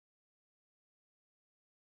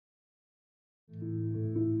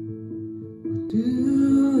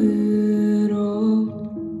do it all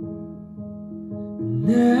and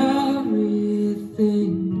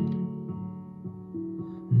everything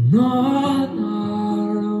on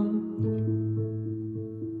our own.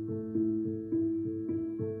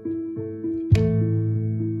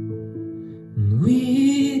 And we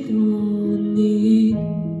don't need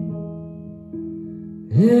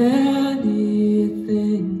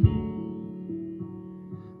anything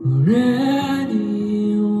or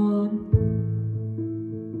anyone.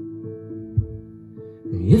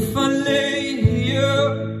 If I lay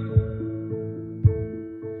here,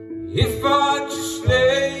 if I just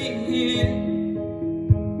lay here,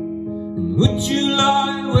 and would you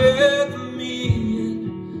lie with me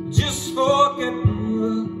and just forget the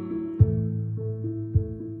world?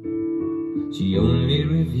 She only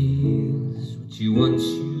reveals what she wants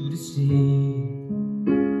you to see.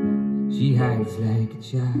 She hides like a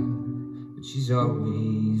child, but she's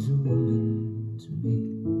always a woman to me.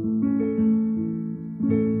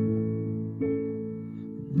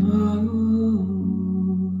 No,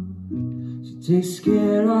 she takes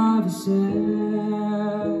care of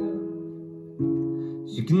herself.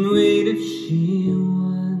 She can wait if she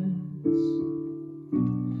wants.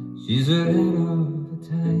 She's ahead of her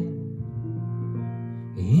time.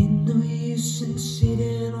 Ain't no use in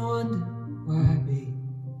sitting and wonder why, babe.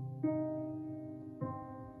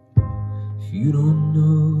 If you don't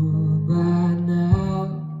know by now,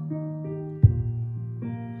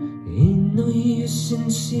 ain't no use in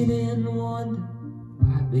sitting and wonder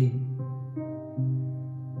why, babe.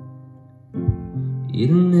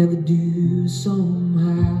 It'll never do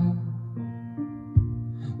somehow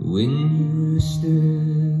when your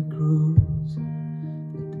rooster crows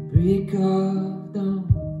at the break of dawn.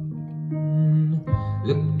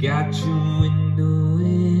 Look out your window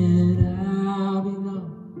and I'll be gone.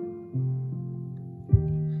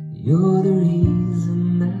 You're the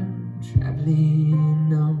reason I'm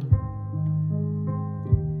traveling on.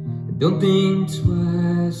 Don't think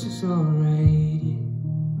twice, it's alright, yeah.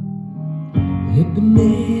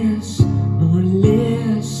 Happiness, more or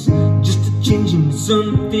less, just a change in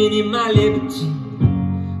something in my liberty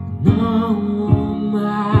and on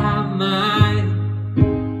my mind.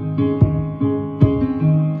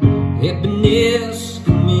 Happiness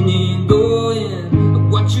coming and going. I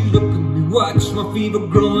watch you look at me, watch my fever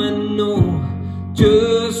growing. Know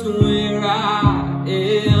just where I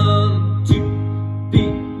am to be.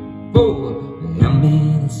 How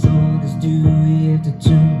many songs do we have to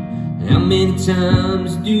turn? How many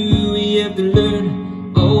times do we have to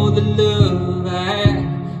learn? All the love I had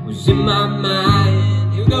was in my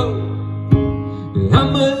mind. Here we go.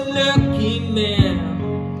 I'm a lucky man.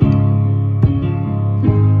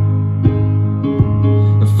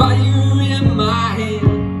 A fire in my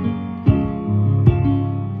hand.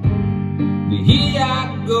 But here I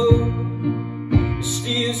go,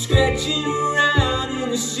 still scratching around in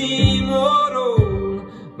the same old hole.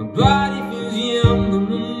 My body feels young, but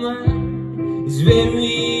my mind is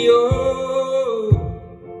very old.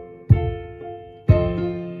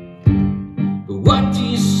 But what do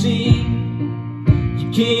you see? You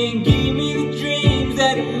can't give me the dreams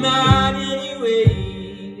that are mine anyway.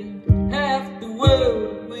 Half the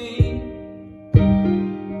world away,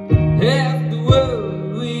 half the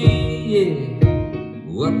world away, yeah.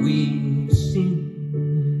 What we've seen,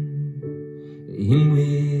 and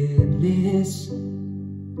we'll listen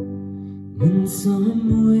in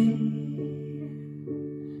some way.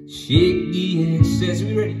 Shake the excess,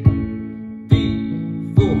 we ready?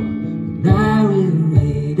 3, 4. And I will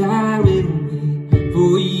wait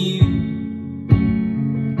for you.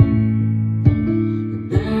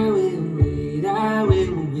 And I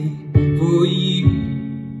will wait for you.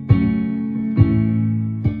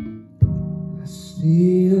 I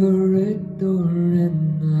see a red door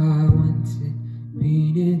and I want it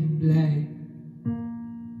painted black.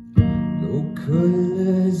 No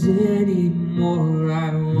colors anymore,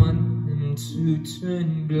 I want them to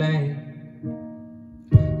turn black.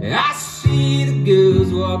 I see the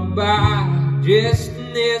girls walk by dressed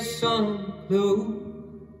in their summer clothes.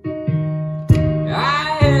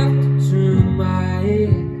 I have to turn my head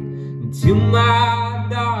until my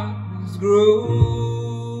darkness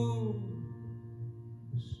grows.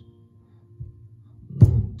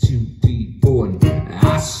 1, 2, 3, 4, and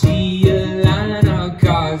I see a line of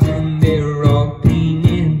cars and they're all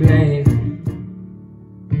painted black.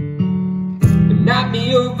 But not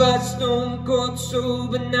me over stone cold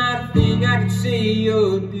sober, not a thing I can say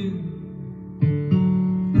or do.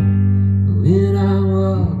 When I'm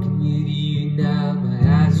walking with you now, my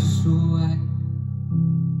eyes are so wide,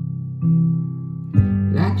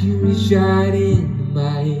 like you reach right into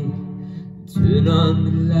my head, Turn on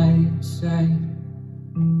the light inside,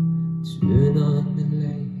 turn on the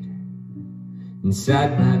light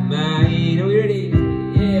inside my mind. Are we ready?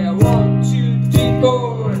 Yeah, 1, 2, 3,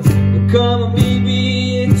 4. Come on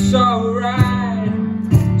baby, it's alright.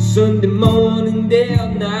 Sunday morning, day or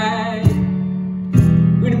night,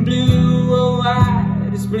 with the blue or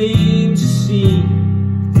white, it's plain to see.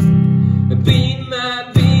 Be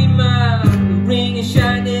my ring is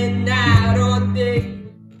shining night or day.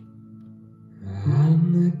 I'm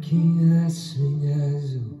the king of the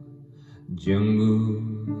swingers, jungle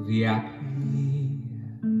VIP.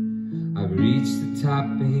 I've reached the top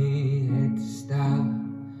and had to stop.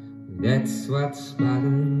 That's what's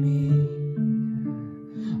bothering me.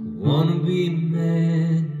 I wanna be a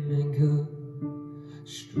man, make a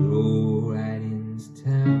stroll right into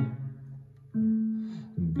town,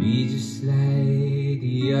 be just like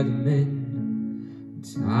the other men. I'm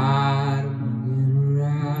tired of moving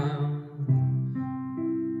around.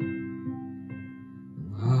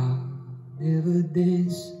 I'll never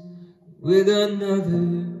dance with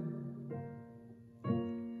another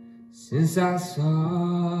since I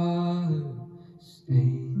saw her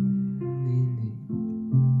standing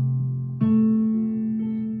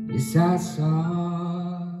there. Yes, I saw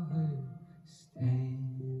her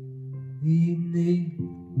standing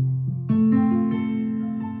there.